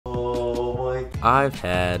I've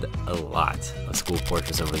had a lot of school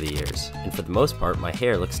portraits over the years, and for the most part, my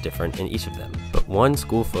hair looks different in each of them. But one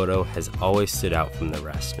school photo has always stood out from the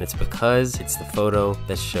rest, and it's because it's the photo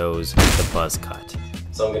that shows the buzz cut.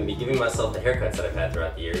 So I'm going to be giving myself the haircuts that I've had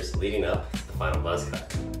throughout the years, leading up to the final buzz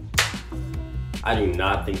cut. I do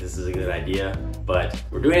not think this is a good idea, but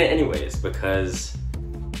we're doing it anyways because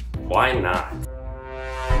why not?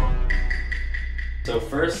 So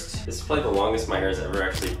first, this is probably the longest my hair has ever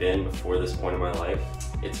actually been before this point in my life.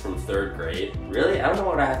 It's from 3rd grade. Really, I don't know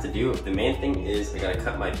what I have to do. The main thing is I gotta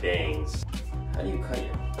cut my bangs. How do you cut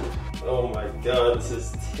your? Oh my god, this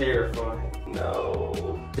is terrifying.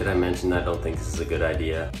 No. Did I mention I don't think this is a good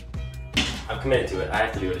idea? I'm committed to it. I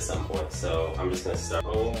have to do it at some point, so I'm just gonna start.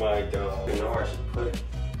 Oh my god. I don't know where I should put it.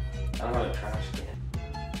 I don't have a trash can.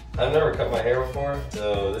 I've never cut my hair before,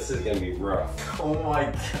 so this is gonna be rough. Oh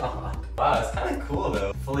my god. Wow, it's kind of cool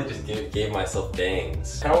though. Fully just gave myself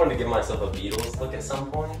bangs. I kind of wanted to give myself a Beatles look at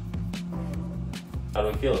some point. How do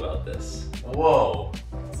we feel about this? Whoa,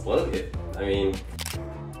 let's look it. I mean,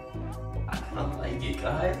 I kind of like it,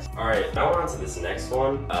 guys. All right, now we're on to this next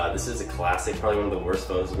one. This is a classic, probably one of the worst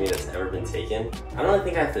photos of me that's ever been taken. I don't really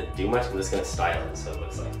think I have to do much. I'm just gonna style it so it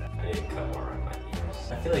looks like that. I need to cut more around my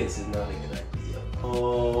ears. I feel like this is not a good idea.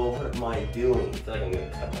 Oh, what am I doing? I feel like I'm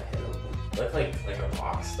gonna cut my head open. I look like a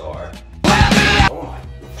rock star. Oh my,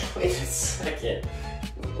 wait a second.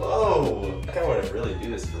 Whoa, I kinda wanna really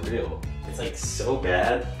do this for real. It's like so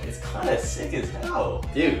bad. It's kinda sick as hell.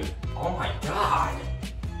 Dude, oh my god.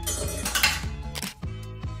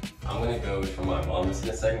 I'm gonna go show my mom this in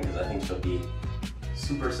a second because I think she'll be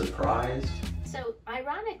super surprised. So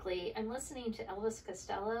ironically, I'm listening to Elvis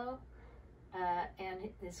Costello and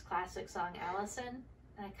his classic song, Allison,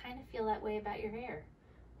 and I kind of feel that way about your hair.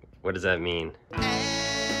 What does that mean?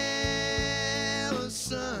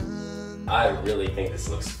 Allison. I really think this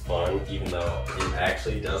looks fun, even though it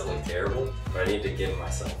actually does look terrible. But I need to give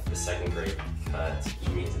myself the 2nd grade cut, which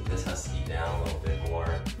means that this has to be down a little bit more.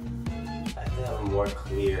 I have to have a more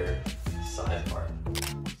clear side part.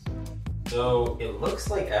 So it looks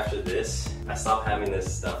like after this, I stopped having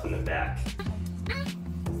this stuff in the back.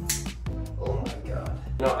 Oh my god.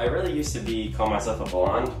 You know, I really used to call myself a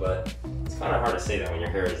blonde, but it's kind of hard to say that when your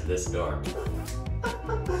hair is this dark.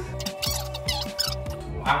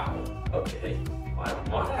 Wow. Okay. Why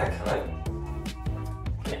did I kind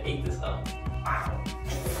of ate this up? Wow.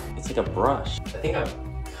 It's like a brush. I think I've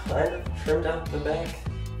kind of trimmed out the back.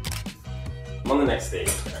 I'm on the next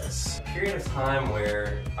stage, guys. A period of time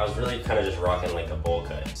where I was really kind of just rocking like a bowl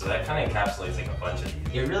cut. So that kind of encapsulates like a bunch of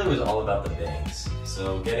these. It really was all about the bangs.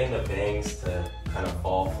 So getting the bangs to kind of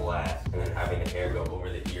fall flat and then having the hair go over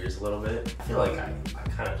the ears a little bit. I feel like I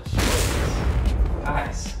kind of destroyed this.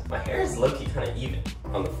 Guys, my hair is low-key kind of even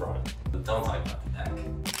on the front, but don't talk about the back.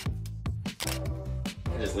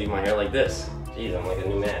 I just leave my hair like this. Jeez, I'm like a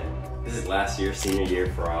new man. This is last year, senior year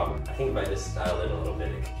for Rob. I think if I just style it a little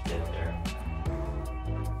bit, it could get there.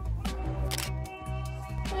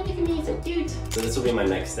 So this will be my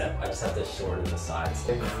next step. I just have to shorten the sides.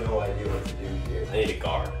 I have no idea what to do here. I need a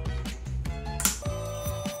guard.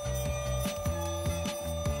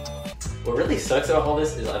 What really sucks about all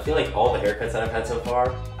this is I feel like all the haircuts that I've had so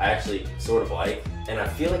far, I actually sort of like. And I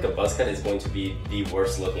feel like a buzz cut is going to be the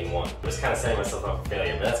worst looking one. I'm just kind of setting myself up for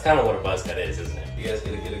failure, but that's kind of what a buzz cut is, isn't it? You guys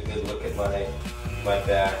get a good look at my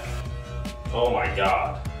back. Oh my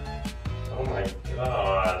god. Oh my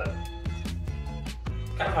god.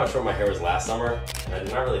 Kind of how short my hair was last summer, and I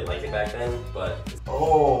did not really like it back then, but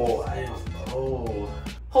oh.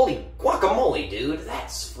 Holy guacamole, dude,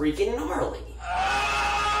 that's freaking gnarly.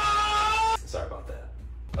 Sorry about that.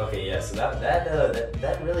 Okay, yeah, so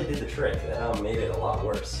that really did the trick. That made it a lot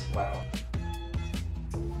worse. Wow.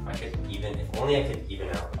 If only I could even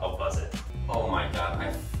out. I'll buzz it. Oh my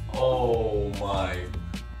god, oh my.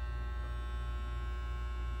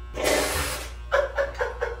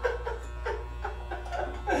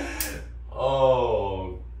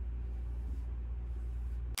 Oh.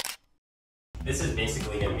 This is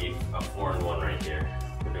basically gonna be a 4-in-1 right here.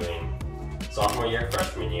 We're doing sophomore year,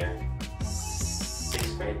 freshman year,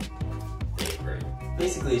 6th grade, 8th grade.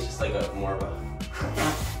 Basically, it's just like more of a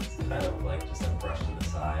kind of like just a brush to the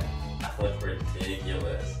side. I look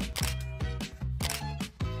ridiculous.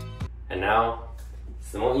 And now,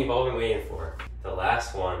 it's the moment you've all been waiting for. The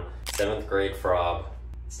last one, 7th grade Rob.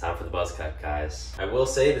 It's time for the buzz cut, guys. I will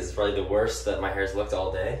say this is probably the worst that my hair's looked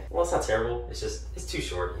all day. Well, it's not terrible. It's too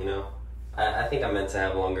short, you know. I think I'm meant to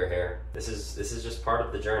have longer hair. This is just part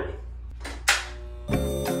of the journey.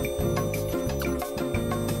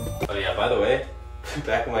 Oh yeah, by the way, the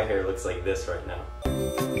back of my hair looks like this right now.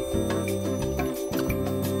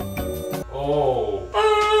 Oh.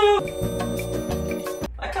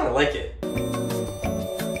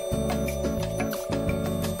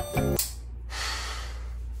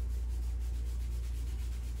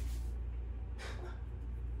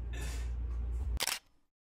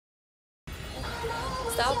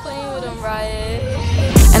 Stop playing with him, Riot.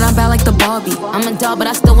 And I'm bad like the Barbie. I'm a doll, but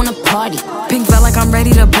I still wanna party. Pink felt like I'm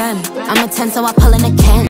ready to bend. I'm a 10, so I pull in a can.